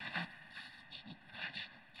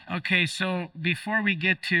Okay, so before we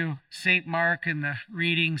get to St. Mark and the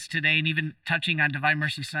readings today, and even touching on Divine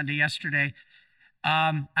Mercy Sunday yesterday,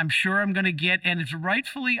 I'm sure I'm going to get, and it's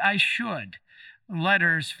rightfully I should,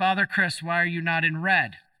 letters, Father Chris, why are you not in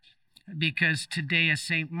red? Because today is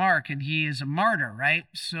St. Mark and he is a martyr, right?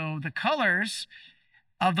 So the colors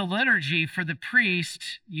of the liturgy for the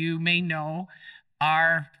priest, you may know,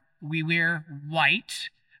 are we wear white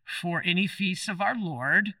for any feasts of our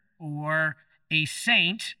Lord or a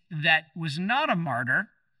saint that was not a martyr.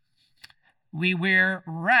 We wear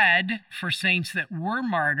red for saints that were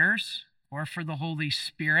martyrs or for the Holy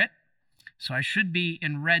Spirit. So I should be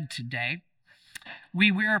in red today.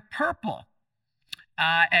 We wear purple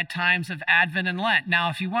at times of Advent and Lent. Now,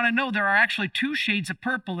 if you want to know, there are actually two shades of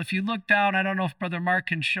purple. If you look down, I don't know if Brother Mark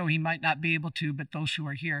can show, he might not be able to, but those who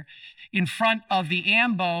are here, in front of the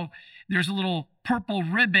ambo, there's a little purple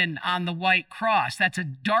ribbon on the white cross. That's a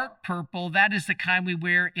dark purple. That is the kind we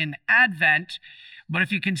wear in Advent. But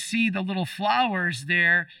if you can see the little flowers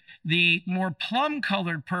there, the more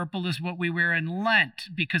plum-colored purple is what we wear in Lent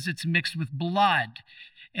because it's mixed with blood.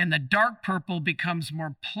 And the dark purple becomes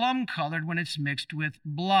more plum-colored when it's mixed with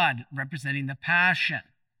blood, representing the Passion.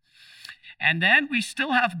 And then we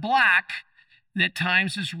still have black that at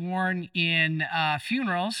times is worn in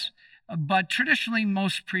funerals, but traditionally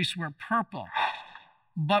most priests wear purple.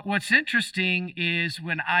 But what's interesting is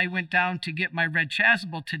when I went down to get my red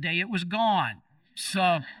chasuble today, it was gone.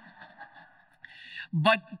 So,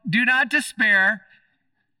 but do not despair.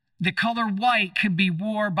 The color white can be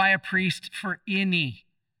worn by a priest for any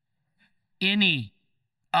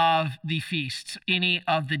of the feasts, any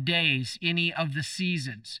of the days, any of the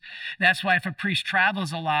seasons. That's why if a priest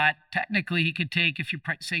travels a lot, technically he could take, if you're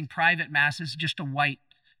saying private masses, just a white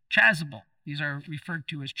chasuble. These are referred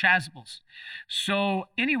to as chasubles. So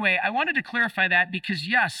anyway, I wanted to clarify that because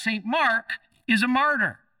yes, St. Mark is a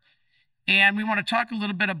martyr. And we want to talk a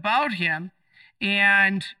little bit about him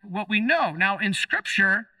and what we know. Now in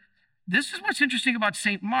Scripture, this is what's interesting about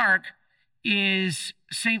St. Mark, is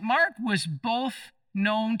St. Mark was both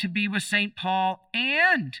known to be with St. Paul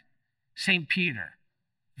and St. Peter.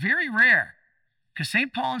 Very rare, because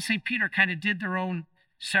St. Paul and St. Peter kind of did their own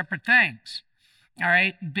separate things. All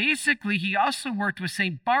right, basically, he also worked with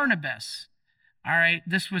St. Barnabas. All right,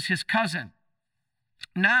 this was his cousin.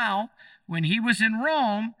 Now, when he was in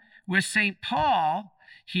Rome with St. Paul,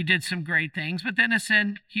 he did some great things, but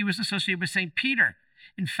then he was associated with St. Peter.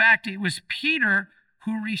 In fact, it was Peter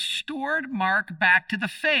who restored Mark back to the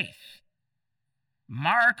faith.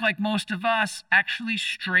 Mark, like most of us, actually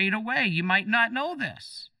strayed away. You might not know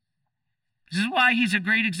this. This is why he's a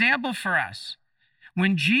great example for us.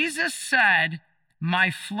 When Jesus said, "My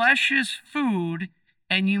flesh is food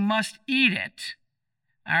and you must eat it,"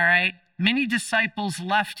 all right, many disciples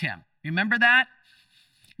left him. Remember that?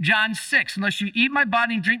 John 6, "Unless you eat my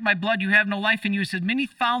body and drink my blood, you have no life in you." He said, many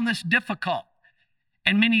found this difficult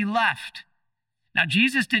and many left. Now,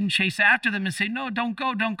 Jesus didn't chase after them and say, "No, don't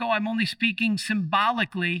go, don't go. I'm only speaking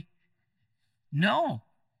symbolically." No,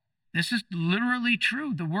 this is literally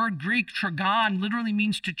true. The word Greek, tragon, literally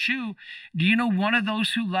means to chew. Do you know one of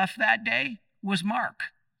those who left that day was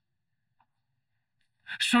Mark?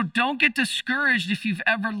 So don't get discouraged if you've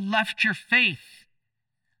ever left your faith.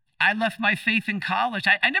 I left my faith in college.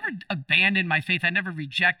 I never abandoned my faith. I never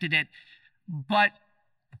rejected it, but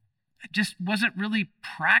I just wasn't really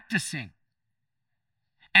practicing.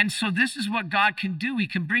 And so this is what God can do. He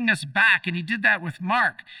can bring us back, and he did that with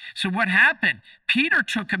Mark. So what happened? Peter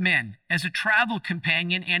took him in as a travel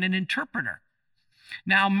companion and an interpreter.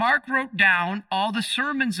 Now, Mark wrote down all the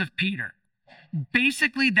sermons of Peter.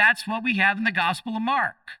 Basically, that's what we have in the Gospel of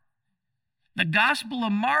Mark. The Gospel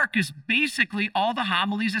of Mark is basically all the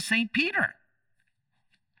homilies of St. Peter.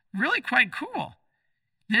 Really quite cool.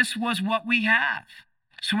 This was what we have.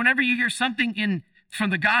 So whenever you hear something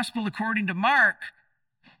from the Gospel according to Mark,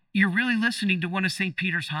 you're really listening to one of St.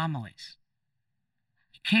 Peter's homilies.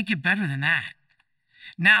 You can't get better than that.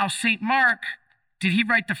 Now, St. Mark, did he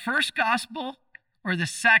write the first gospel or the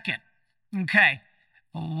second? Okay,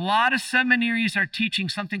 a lot of seminaries are teaching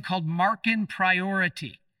something called Markan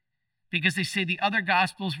priority because they say the other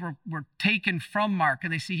gospels were taken from Mark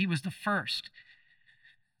and they say he was the first.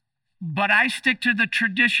 But I stick to the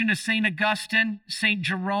tradition of St. Augustine, St.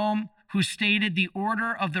 Jerome, who stated the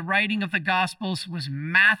order of the writing of the Gospels was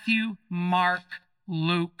Matthew, Mark,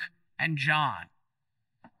 Luke, and John.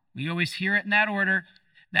 We always hear it in that order.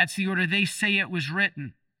 That's the order they say it was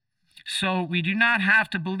written. So we do not have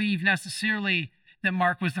to believe necessarily that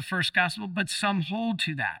Mark was the first gospel, but some hold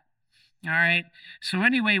to that. All right. So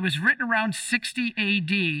anyway, it was written around 60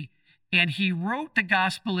 AD, and he wrote the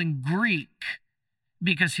gospel in Greek.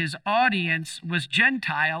 because his audience was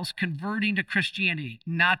Gentiles converting to Christianity,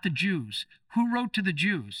 not the Jews. Who wrote to the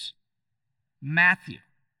Jews? Matthew.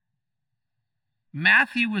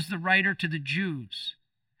 Matthew was the writer to the Jews.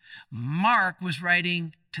 Mark was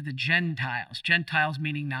writing to the Gentiles, Gentiles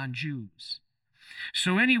meaning non-Jews.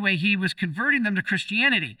 So anyway, he was converting them to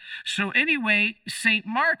Christianity. So anyway, St.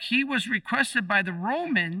 Mark, he was requested by the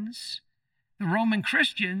Romans, the Roman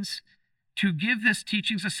Christians, to give this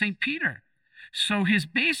teachings of St. Peter. So his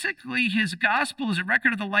gospel is a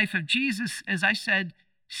record of the life of Jesus, as I said,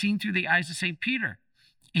 seen through the eyes of St. Peter.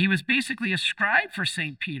 He was basically a scribe for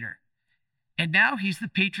St. Peter. And now he's the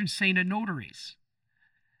patron saint of notaries.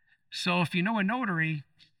 So if you know a notary,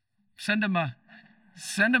 send him a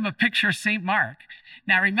picture of St. Mark.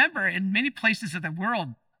 Now remember, in many places of the world,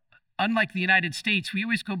 unlike the United States, we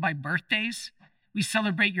always go by birthdays. We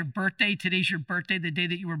celebrate your birthday. Today's your birthday, the day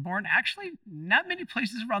that you were born. Actually, not many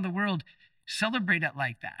places around the world celebrate it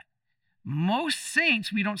like that. Most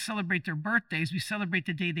saints, we don't celebrate their birthdays. We celebrate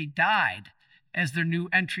the day they died as their new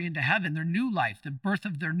entry into heaven, their new life, the birth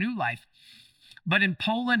of their new life. But in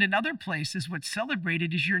Poland and other places, what's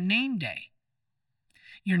celebrated is your name day.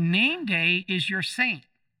 Your name day is your saint.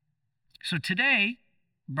 So today,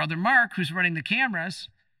 Brother Mark, who's running the cameras,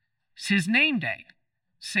 it's his name day,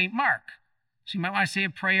 St. Mark. So you might want to say a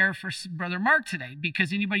prayer for Brother Mark today,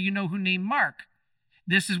 because anybody you know who named Mark,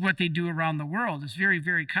 this is what they do around the world. It's very,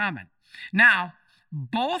 very common. Now,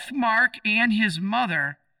 both Mark and his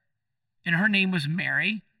mother, and her name was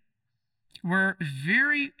Mary, were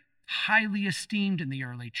very highly esteemed in the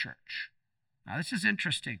early church. Now, this is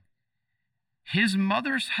interesting. His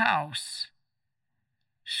mother's house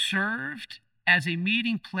served as a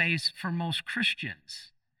meeting place for most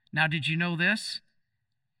Christians. Now, did you know this?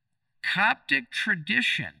 Coptic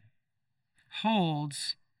tradition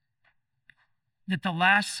holds that the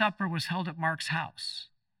Last Supper was held at Mark's house.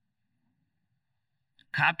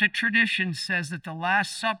 Coptic tradition says that the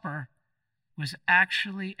Last Supper was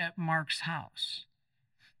actually at Mark's house.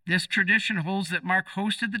 This tradition holds that Mark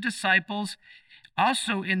hosted the disciples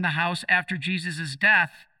also in the house after Jesus'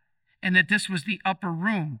 death, and that this was the upper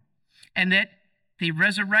room, and that the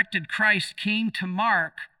resurrected Christ came to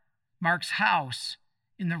Mark's house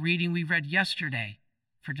in the reading we read yesterday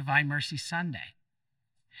for Divine Mercy Sunday.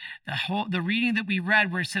 The reading that we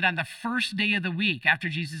read where it said on the first day of the week after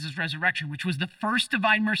Jesus' resurrection, which was the first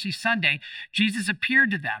Divine Mercy Sunday, Jesus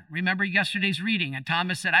appeared to them. Remember yesterday's reading, and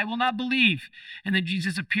Thomas said, "I will not believe." And then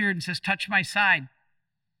Jesus appeared and says, "Touch my side."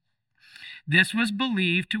 This was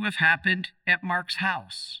believed to have happened at Mark's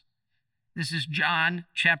house. This is John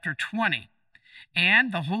chapter 20.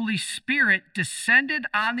 And the Holy Spirit descended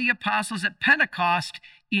on the apostles at Pentecost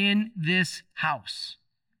in this house.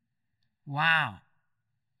 Wow.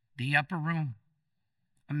 The upper room.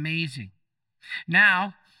 Amazing.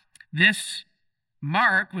 Now, this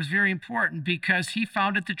Mark was very important because he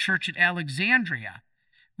founded the church at Alexandria,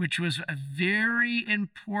 which was a very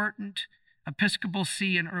important Episcopal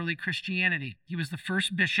see in early Christianity. He was the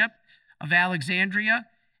first bishop of Alexandria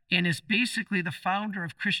and is basically the founder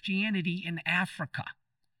of Christianity in Africa.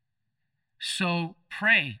 So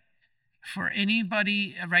pray for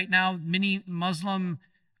anybody right now. Many Muslim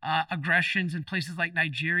aggressions in places like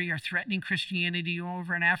Nigeria are threatening Christianity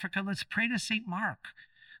over in Africa. Let's pray to St. Mark.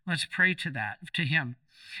 Let's pray to him.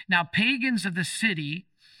 Now, pagans of the city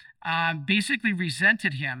basically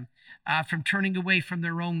resented him from turning away from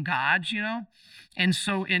their own gods, And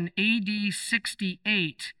so in AD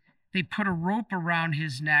 68, they put a rope around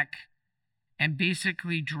his neck and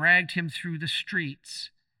basically dragged him through the streets,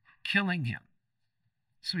 killing him.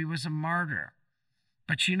 So he was a martyr.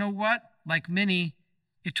 But you know what? Like many,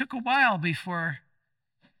 it took a while before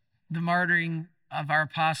the martyring of our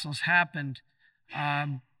apostles happened.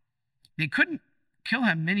 They couldn't kill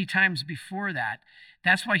him many times before that.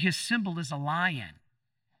 That's why his symbol is a lion.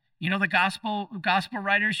 You know the gospel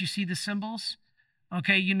writers, you see the symbols?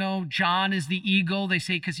 Okay, John is the eagle, they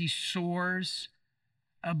say, because he soars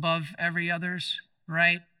above every others,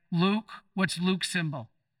 right? Luke, what's Luke's symbol?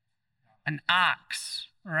 An ox,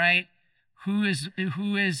 right? Who is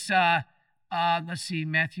let's see,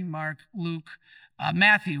 Matthew, Mark, Luke.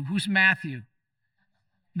 Matthew, who's Matthew?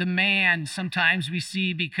 The man, sometimes we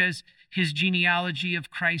see because his genealogy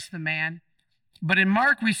of Christ the man. But in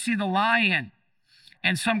Mark, we see the lion.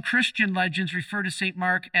 And some Christian legends refer to St.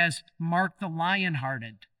 Mark as Mark the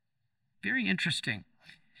Lion-Hearted. Very interesting.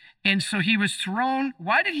 And so he was thrown.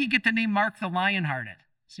 Why did he get the name Mark the Lion-Hearted?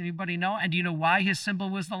 Does anybody know? And do you know why his symbol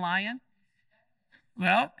was the lion?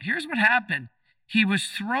 Well, here's what happened. He was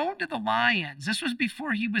thrown to the lions. This was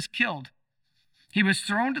before he was killed. He was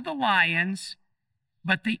thrown to the lions,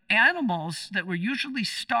 But the animals that were usually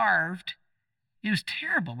starved, it was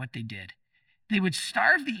terrible what they did. They would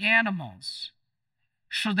starve the animals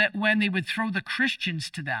so that when they would throw the Christians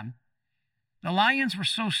to them, the lions were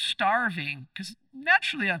so starving, because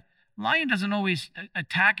naturally a lion doesn't always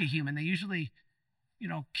attack a human. They usually,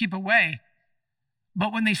 keep away.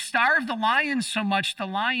 But when they starved the lions so much, the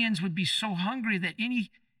lions would be so hungry that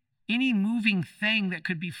any moving thing that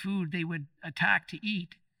could be food, they would attack to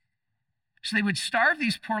eat. So they would starve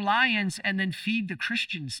these poor lions and then feed the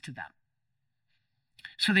Christians to them.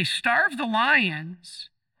 So they starved the lions,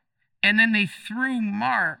 and then they threw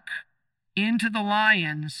Mark into the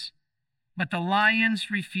lions, but the lions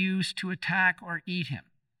refused to attack or eat him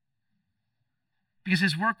because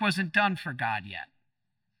his work wasn't done for God yet.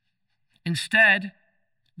 Instead,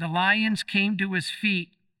 the lions came to his feet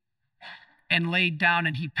and laid down,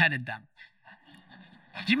 and he petted them.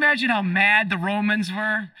 Do you imagine how mad the Romans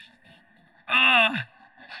were?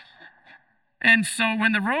 And so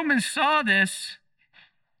when the Romans saw this,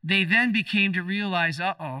 they then became to realize,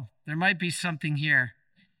 there might be something here.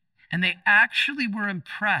 And they actually were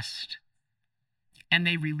impressed, and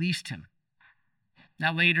they released him.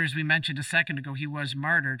 Now later, as we mentioned a second ago, he was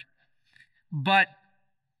martyred. But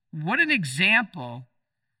what an example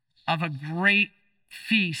of a great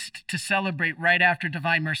feast to celebrate right after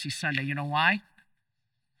Divine Mercy Sunday. You know why?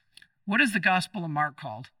 What is the Gospel of Mark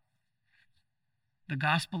called? The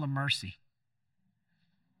Gospel of Mercy.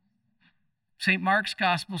 St. Mark's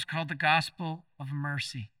Gospel is called the Gospel of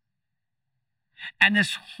Mercy. And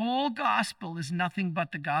this whole gospel is nothing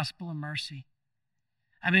but the gospel of mercy.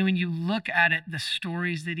 I mean, when you look at it, the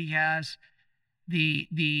stories that he has, the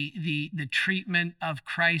treatment of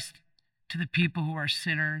Christ to the people who are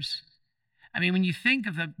sinners. I mean, when you think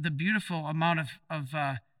of the beautiful amount of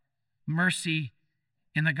mercy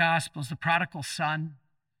in the Gospels, the prodigal son.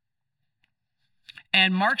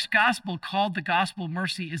 And Mark's Gospel, called the Gospel of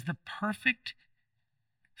Mercy, is the perfect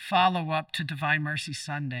follow-up to Divine Mercy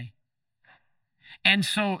Sunday. And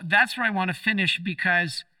so that's where I want to finish,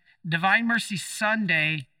 because Divine Mercy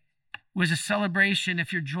Sunday was a celebration.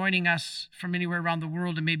 If you're joining us from anywhere around the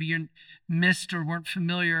world and maybe you missed or weren't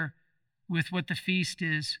familiar with what the feast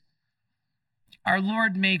is, our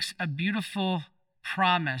Lord makes a beautiful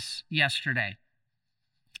promise yesterday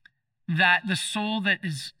that the soul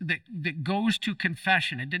that goes to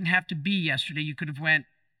confession, it didn't have to be yesterday, you could have went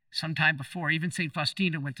sometime before. Even St.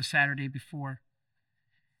 Faustina went the Saturday before.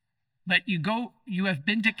 But you have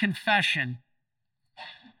been to confession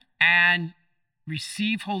and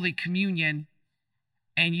receive Holy Communion,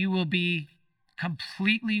 and you will be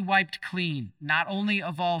completely wiped clean, not only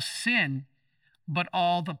of all sin, but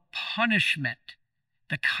all the punishment,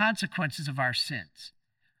 the consequences of our sins.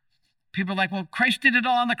 People are like, well, Christ did it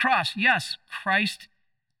all on the cross. Yes, Christ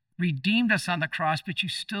redeemed us on the cross, but you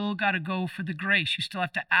still got to go for the grace. You still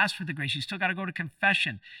have to ask for the grace. You still got to go to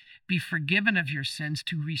confession, be forgiven of your sins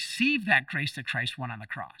to receive that grace that Christ won on the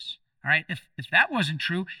cross. All right, if that wasn't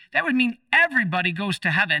true, that would mean everybody goes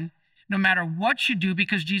to heaven no matter what you do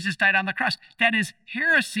because Jesus died on the cross. That is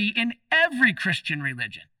heresy in every Christian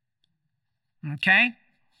religion. Okay?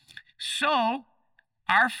 So,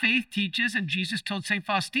 our faith teaches, and Jesus told St.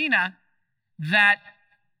 Faustina, that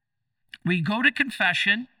we go to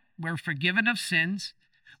confession, we're forgiven of sins,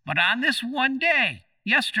 but on this one day,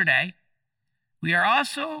 yesterday, we are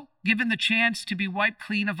also given the chance to be wiped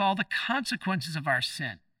clean of all the consequences of our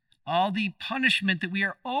sin, all the punishment that we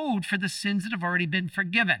are owed for the sins that have already been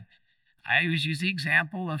forgiven. I always use the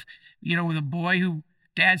example of, with a boy who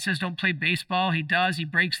dad says don't play baseball. He does. He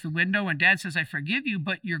breaks the window, and dad says, I forgive you,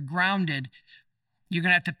 but you're grounded. You're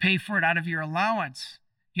going to have to pay for it out of your allowance.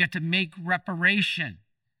 You have to make reparation.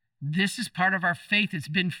 This is part of our faith. It's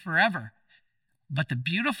been forever. But the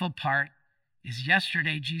beautiful part is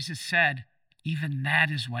yesterday Jesus said, even that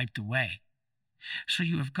is wiped away. So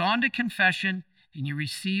you have gone to confession and you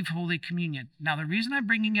receive Holy Communion. Now, the reason I'm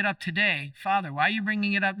bringing it up today, Father, why are you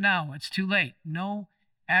bringing it up now? It's too late. No,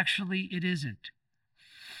 actually, it isn't.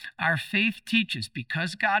 Our faith teaches,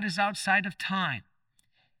 because God is outside of time,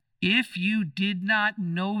 if you did not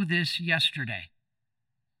know this yesterday,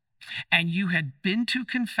 and you had been to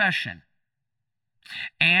confession,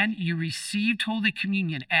 and you received Holy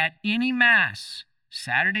Communion at any Mass,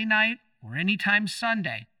 Saturday night or anytime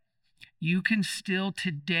Sunday, you can still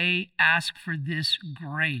today ask for this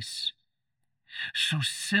grace. So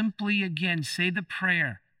simply, again, say the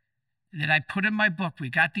prayer that I put in my book.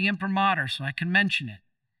 We got the imprimatur, so I can mention it.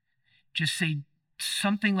 Just say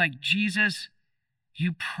something like, Jesus,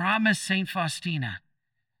 you promised St. Faustina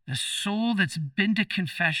The soul that's been to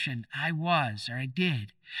confession, I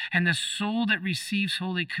did. And the soul that receives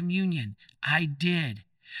Holy Communion, I did,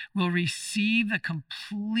 will receive the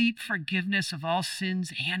complete forgiveness of all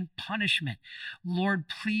sins and punishment. Lord,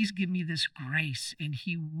 please give me this grace. And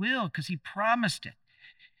he will, because he promised it.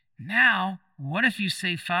 Now, what if you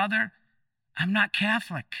say, Father, I'm not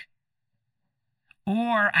Catholic,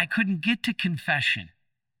 or I couldn't get to confession,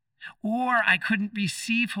 or I couldn't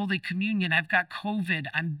receive Holy Communion, I've got COVID,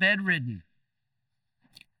 I'm bedridden.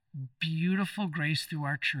 Beautiful grace through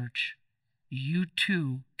our church. You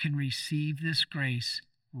too can receive this grace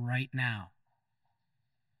right now.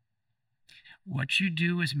 What you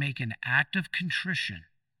do is make an act of contrition.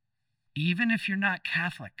 Even if you're not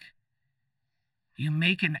Catholic, you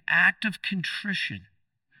make an act of contrition.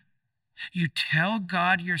 You tell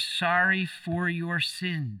God you're sorry for your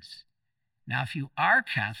sins. Now, if you are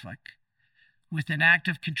Catholic, with an act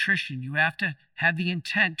of contrition, you have to have the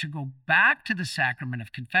intent to go back to the sacrament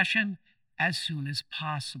of confession as soon as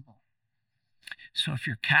possible. So if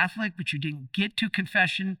you're Catholic, but you didn't get to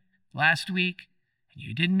confession last week, and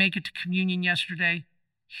you didn't make it to communion yesterday,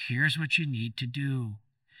 here's what you need to do.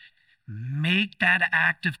 Make that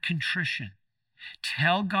act of contrition.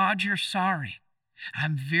 Tell God you're sorry.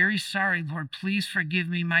 I'm very sorry, Lord. Please forgive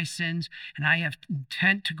me my sins, and I have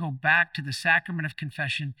intent to go back to the sacrament of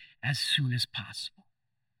confession as soon as possible.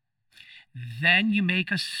 Then you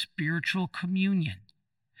make a spiritual communion.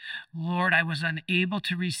 Lord, I was unable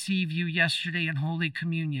to receive you yesterday in Holy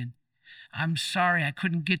Communion. I'm sorry I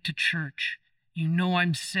couldn't get to church. You know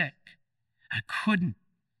I'm sick. I couldn't.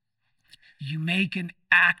 You make an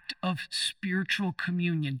act of spiritual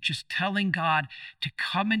communion, just telling God to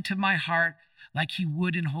come into my heart like he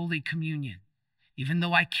would in Holy Communion. Even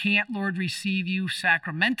though I can't, Lord, receive you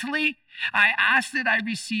sacramentally, I ask that I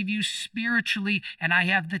receive you spiritually, and I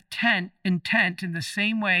have the intent in the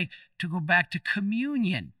same way to go back to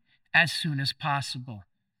communion as soon as possible.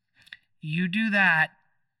 You do that,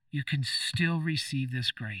 you can still receive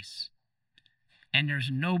this grace. And there's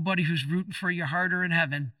nobody who's rooting for you harder in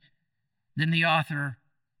heaven than the author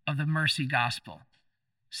of the Mercy Gospel,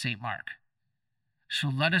 St. Mark. So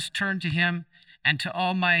let us turn to him, and to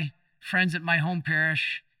all my friends at my home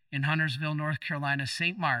parish in Huntersville, North Carolina,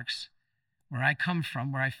 St. Mark's, where I come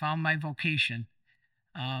from, where I found my vocation,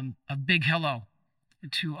 a big hello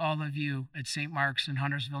to all of you at St. Mark's in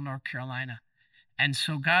Huntersville, North Carolina. And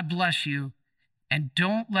so God bless you, and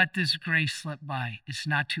don't let this grace slip by. It's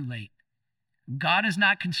not too late. God is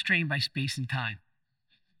not constrained by space and time.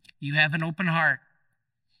 You have an open heart.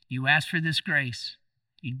 You ask for this grace.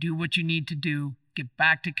 You do what you need to do. Get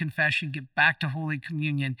back to confession. Get back to Holy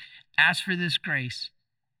Communion. Ask for this grace.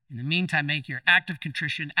 In the meantime, make your act of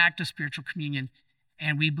contrition, act of spiritual communion,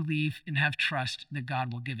 and we believe and have trust that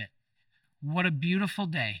God will give it. What a beautiful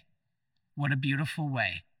day. What a beautiful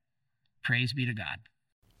way. Praise be to God.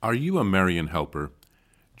 Are you a Marian helper?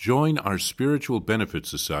 Join our Spiritual Benefit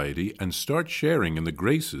Society and start sharing in the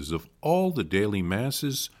graces of all the daily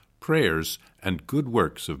masses, prayers, and good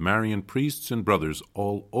works of Marian priests and brothers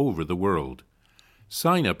all over the world.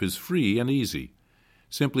 Sign up is free and easy.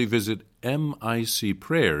 Simply visit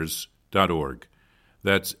micprayers.org.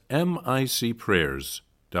 That's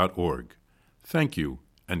micprayers.org. Thank you,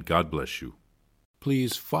 and God bless you.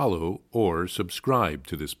 Please follow or subscribe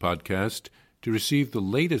to this podcast to receive the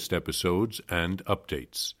latest episodes and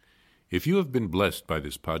updates. If you have been blessed by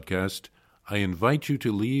this podcast, I invite you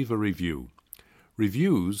to leave a review.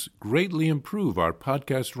 Reviews greatly improve our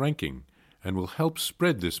podcast ranking and will help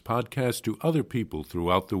spread this podcast to other people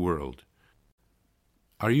throughout the world.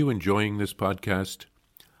 Are you enjoying this podcast?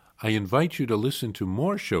 I invite you to listen to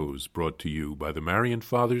more shows brought to you by the Marian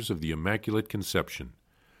Fathers of the Immaculate Conception.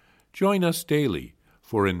 Join us daily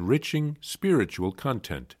for enriching spiritual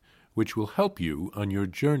content, which will help you on your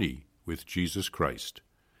journey with Jesus Christ.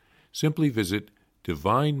 Simply visit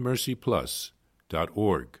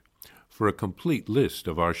DivineMercyPlus.org for a complete list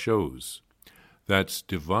of our shows. That's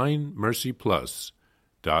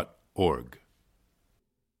DivineMercyPlus.org.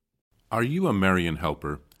 Are you a Marian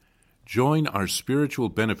helper? Join our Spiritual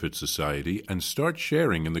Benefit Society and start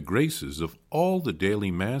sharing in the graces of all the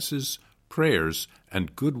daily masses, prayers,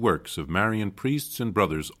 and good works of Marian priests and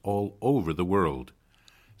brothers all over the world.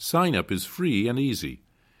 Sign up is free and easy.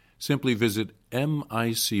 Simply visit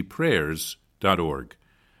micprayers.org.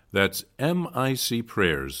 That's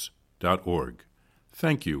micprayers.org.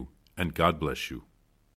 Thank you, and God bless you.